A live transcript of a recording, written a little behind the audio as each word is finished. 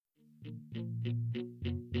Welcome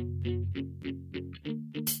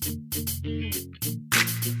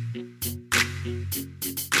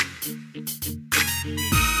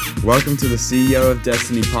to the CEO of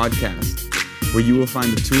Destiny podcast, where you will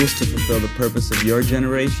find the tools to fulfill the purpose of your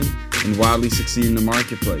generation and wildly succeed in the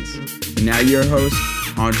marketplace. And now your host,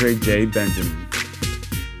 Andre J. Benjamin.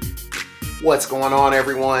 What's going on,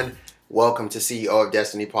 everyone? Welcome to CEO of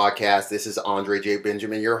Destiny podcast. This is Andre J.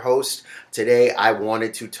 Benjamin, your host. Today, I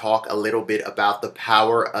wanted to talk a little bit about the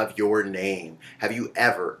power of your name. Have you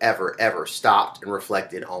ever stopped and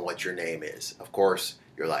reflected on what your name is? Of course,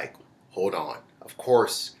 you're like, hold on. Of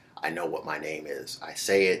course, I know what my name is. I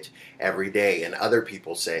say it every day and other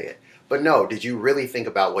people say it. But no, did you really think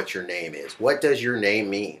about what your name is? What does your name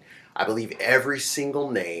mean? I believe every single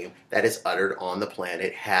name that is uttered on the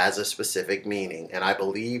planet has a specific meaning. And I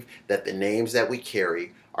believe that the names that we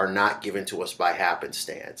carry are not given to us by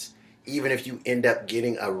happenstance. Even if you end up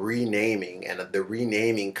getting a renaming and the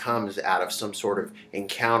renaming comes out of some sort of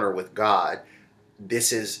encounter with God,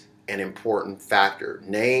 this is an important factor.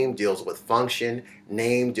 Name deals with function,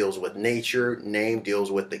 name deals with nature, name deals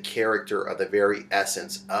with the character of the very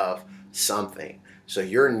essence of something. So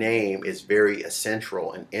your name is very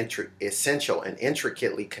essential and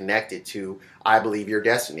intricately connected to, I believe, your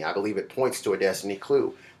destiny. I believe it points to a destiny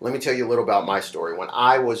clue. Let me tell you a little about my story. When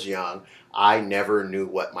I was young, I never knew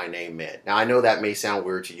what my name meant. Now, I know that may sound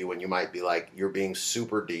weird to you, and you might be like, you're being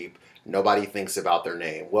super deep. Nobody thinks about their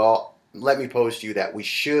name. Well, let me pose to you that we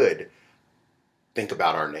should think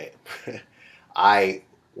about our name. I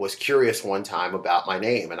was curious one time about my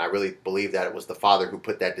name, and I really believe that it was the Father who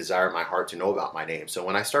put that desire in my heart to know about my name. So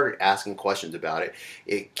when I started asking questions about it,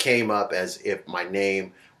 it came up as if my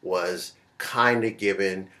name was kind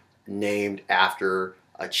of named after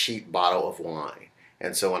a cheap bottle of wine.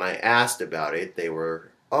 And so when I asked about it, they were,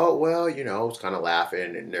 oh, well, it's kind of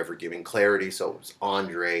laughing and never giving clarity. So it was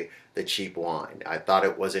Andre, the cheap wine. I thought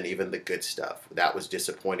it wasn't even the good stuff. That was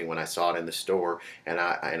disappointing when I saw it in the store, and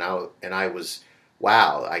I was,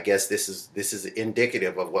 wow. I guess this is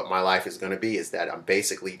indicative of what my life is going to be. Is that I'm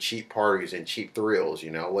basically cheap parties and cheap thrills.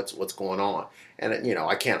 What's going on? And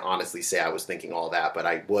I can't honestly say I was thinking all that, but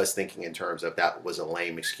I was thinking in terms of that was a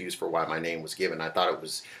lame excuse for why my name was given. I thought it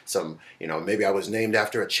was some, maybe I was named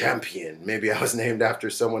after a champion. Maybe I was named after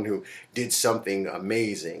someone who did something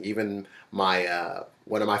amazing. Even my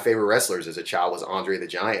one of my favorite wrestlers as a child was Andre the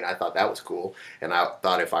Giant. I thought that was cool, and I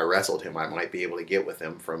thought if I wrestled him, I might be able to get with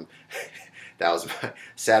him from. That was my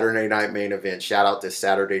Saturday night main event. Shout out to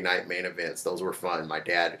Saturday night main events. Those were fun. My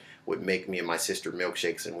dad would make me and my sister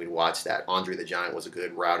milkshakes, and we'd watch that. Andre the Giant was a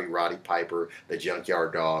good. Roddy Piper, the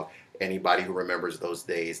Junkyard Dog. Anybody who remembers those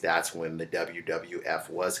days, that's when the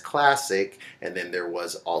WWF was classic. And then there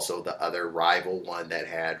was also the other rival one that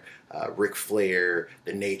had Ric Flair,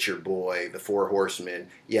 the Nature Boy, the Four Horsemen.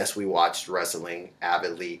 Yes, we watched wrestling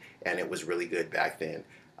avidly, and it was really good back then.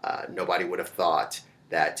 Nobody would have thought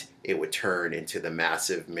that it would turn into the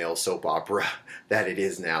massive male soap opera that it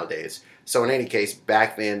is nowadays. So in any case,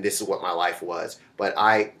 back then, this is what my life was. But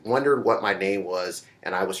I wondered what my name was,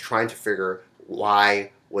 and I was trying to figure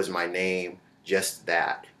why was my name just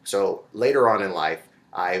that. So later on in life,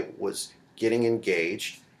 I was getting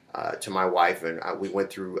engaged to my wife, and we went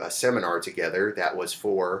through a seminar together that was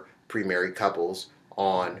for pre-married couples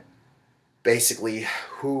on basically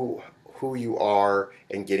who you are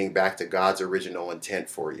and getting back to God's original intent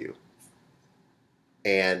for you.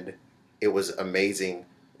 And it was amazing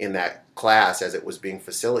in that class as it was being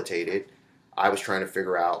facilitated. I was trying to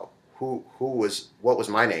figure out what was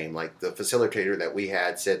my name. Like the facilitator that we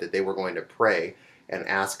had said that they were going to pray and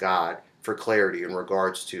ask God for clarity in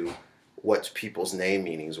regards to what people's name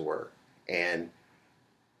meanings were. And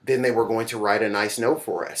then they were going to write a nice note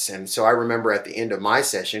for us. And so I remember at the end of my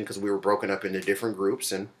session, because we were broken up into different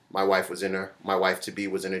groups, and my wife to be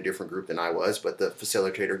was in a different group than I was, but the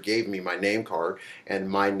facilitator gave me my name card, and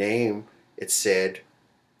my name, it said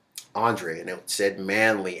Andre, and it said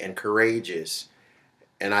manly and courageous.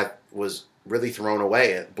 And I was really blown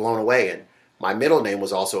away. And my middle name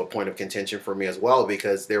was also a point of contention for me as well,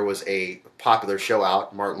 because there was a popular show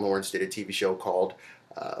out. Martin Lawrence did a TV show called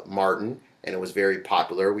Martin, and it was very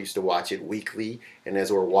popular. We used to watch it weekly, and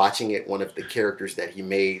as we're watching it, one of the characters that he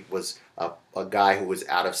made was a guy who was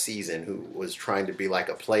out of season, who was trying to be like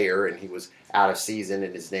a player, and he was out of season,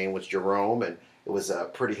 and his name was Jerome, and it was a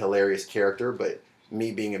pretty hilarious character. But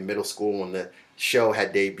me being in middle school when the show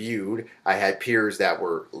had debuted, I had peers that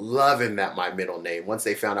were loving that my middle name. Once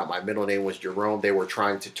they found out my middle name was Jerome, they were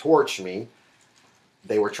trying to torch me.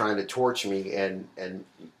 And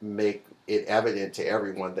make it evident to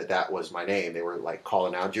everyone that was my name. They were like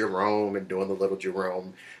calling out Jerome and doing the little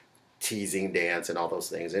Jerome teasing dance and all those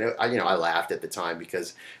things. And I laughed at the time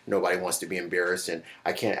because nobody wants to be embarrassed, and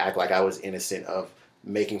I can't act like I was innocent of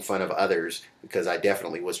making fun of others, because I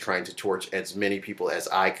definitely was trying to torch as many people as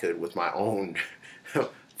I could with my own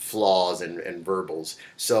flaws and verbals.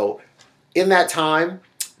 So in that time,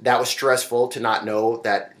 that was stressful to not know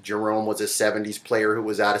that Jerome was a 70s player who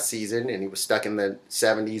was out of season, and he was stuck in the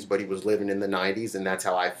 70s, but he was living in the 90s. And that's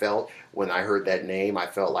how I felt when I heard that name. I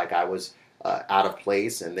felt like I was out of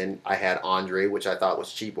place. And then I had Andre, which I thought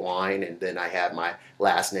was cheap wine. And then I had my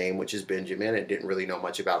last name, which is Benjamin, and didn't really know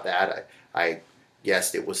much about that. I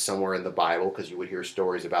guessed it was somewhere in the Bible because you would hear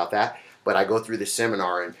stories about that. But I go through the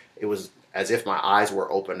seminar, and it was as if my eyes were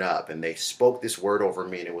opened up, and they spoke this word over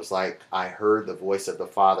me, and it was like I heard the voice of the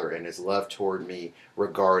Father and his love toward me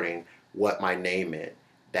regarding what my name meant,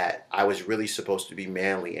 that I was really supposed to be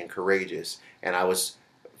manly and courageous. And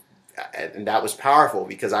that was powerful,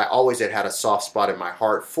 because I always had a soft spot in my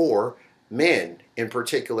heart for men, in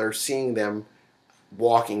particular, seeing them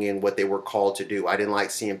walking in what they were called to do. I didn't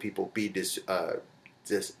like seeing people be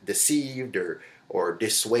deceived or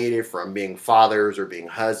dissuaded from being fathers or being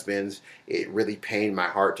husbands. It really pained my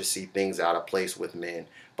heart to see things out of place with men.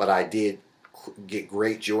 But I did get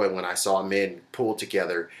great joy when I saw men pull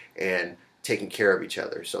together and taking care of each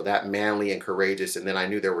other. So that manly and courageous. And then I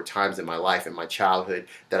knew there were times in my life, in my childhood,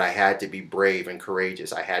 that I had to be brave and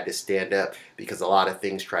courageous. I had to stand up, because a lot of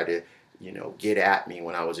things tried to get at me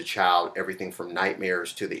when I was a child. Everything from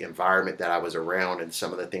nightmares to the environment that I was around and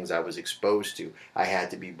some of the things I was exposed to. I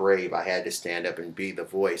had to be brave. I had to stand up and be the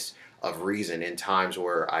voice of reason in times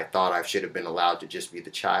where I thought I should have been allowed to just be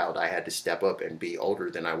the child. I had to step up and be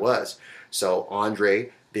older than I was. So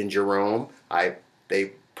Andre, then Jerome.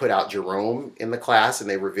 They put out Jerome in the class, and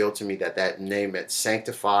they revealed to me that name meant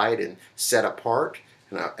sanctified and set apart.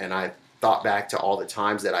 And I thought back to all the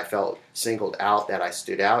times that I felt singled out, that I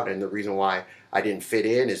stood out, and the reason why I didn't fit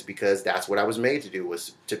in is because that's what I was made to do,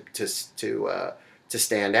 was to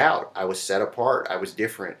stand out. I was set apart. I was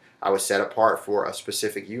different. I was set apart for a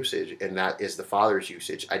specific usage, and that is the Father's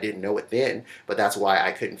usage. I didn't know it then, but that's why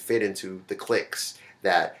I couldn't fit into the cliques.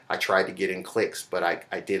 That I tried to get in cliques, but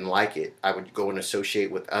I didn't like it. I would go and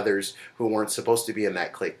associate with others who weren't supposed to be in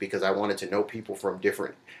that clique, because I wanted to know people from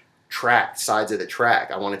different sides of the track.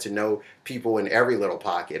 I wanted to know people in every little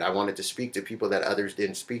pocket. I wanted to speak to people that others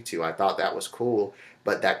didn't speak to. I thought that was cool,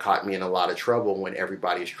 but that caught me in a lot of trouble when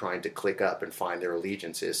everybody is trying to click up and find their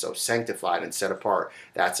allegiances. So sanctified and set apart,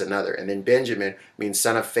 that's another. And then Benjamin means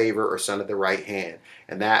son of favor or son of the right hand.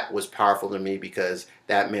 And that was powerful to me, because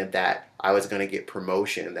that meant that I was going to get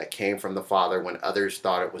promotion that came from the Father when others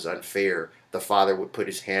thought it was unfair. The Father would put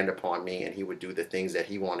his hand upon me, and he would do the things that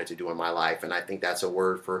he wanted to do in my life. And I think that's a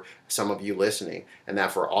word for some of you listening, and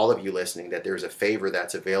that for all of you listening, that there's a favor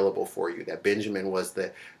that's available for you. That Benjamin was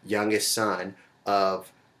the youngest son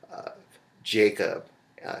of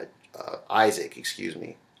Isaac, excuse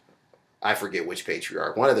me. I forget which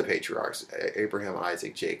patriarch. One of the patriarchs, Abraham,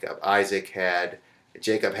 Isaac, Jacob.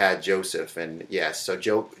 Jacob had Joseph, and yes, so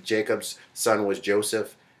Jacob's son was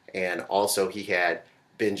Joseph, and also he had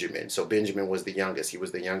Benjamin. So Benjamin was the youngest. He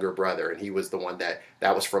was the younger brother, and he was the one that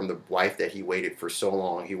was from the wife that he waited for so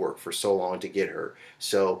long. He worked for so long to get her.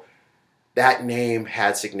 So that name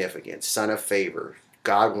had significance. Son of favor.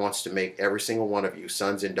 God wants to make every single one of you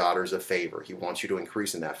sons and daughters of favor. He wants you to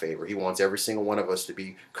increase in that favor. He wants every single one of us to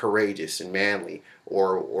be courageous and manly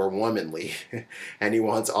or womanly. And he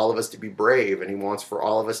wants all of us to be brave, and he wants for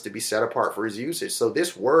all of us to be set apart for his usage. So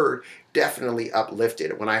this word definitely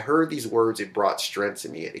uplifted. When I heard these words, it brought strength to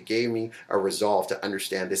me. It gave me a resolve to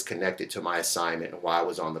understand this connected to my assignment and why I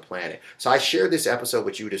was on the planet. So I shared this episode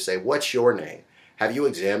with you to say, what's your name? Have you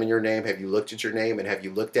examined your name? Have you looked at your name? And have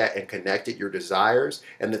you looked at and connected your desires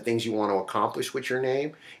and the things you want to accomplish with your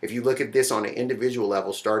name? If you look at this on an individual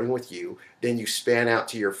level, starting with you, then you span out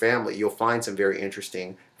to your family, you'll find some very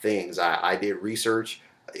interesting things. I did research,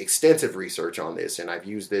 extensive research on this, and I've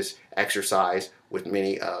used this exercise with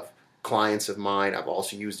many of clients of mine. I've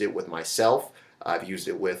also used it with myself. I've used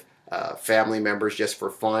it with family members just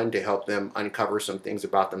for fun to help them uncover some things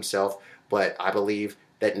about themselves. But I believe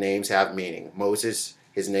that names have meaning. Moses,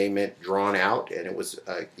 his name meant drawn out, and it was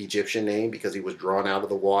an Egyptian name because he was drawn out of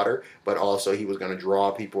the water, but also he was going to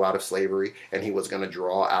draw people out of slavery, and he was going to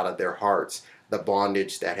draw out of their hearts the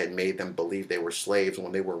bondage that had made them believe they were slaves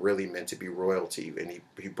when they were really meant to be royalty. And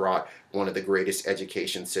he brought one of the greatest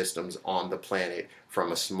education systems on the planet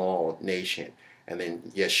from a small nation. And then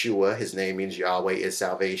Yeshua, his name means Yahweh is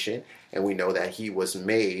salvation, and we know that he was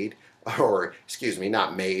made, or excuse me,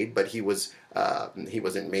 not made, but he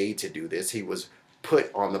wasn't made to do this. He was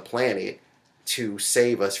put on the planet to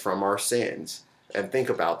save us from our sins. And think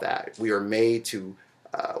about that. We are made to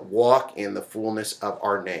walk in the fullness of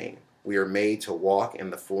our name. We are made to walk in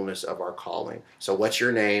the fullness of our calling. So what's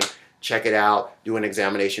your name? Check it out. Do an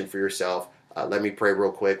examination for yourself. Let me pray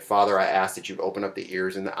real quick. Father, I ask that you open up the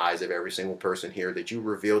ears and the eyes of every single person here, that you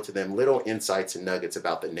reveal to them little insights and nuggets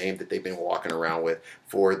about the name that they've been walking around with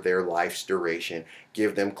for their life's duration.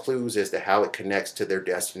 Give them clues as to how it connects to their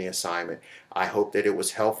destiny assignment. I hope that it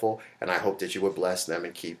was helpful, and I hope that you would bless them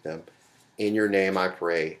and keep them. In your name I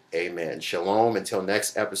pray, amen. Shalom. Until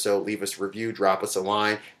next episode, leave us a review, drop us a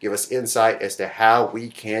line, give us insight as to how we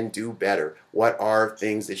can do better. What are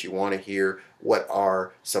things that you want to hear? What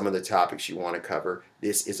are some of the topics you want to cover?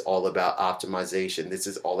 This is all about optimization. This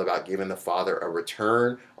is all about giving the Father a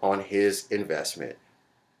return on his investment.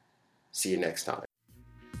 See you next time.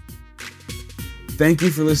 Thank you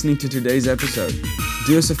for listening to today's episode.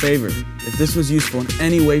 Do us a favor. If this was useful in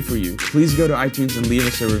any way for you, please go to iTunes and leave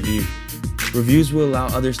us a review. Reviews will allow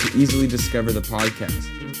others to easily discover the podcast.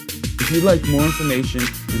 If you'd like more information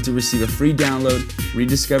and to receive a free download,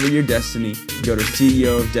 Rediscover Your Destiny, go to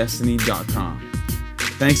ceoofdestiny.com.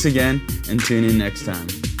 Thanks again, and tune in next time.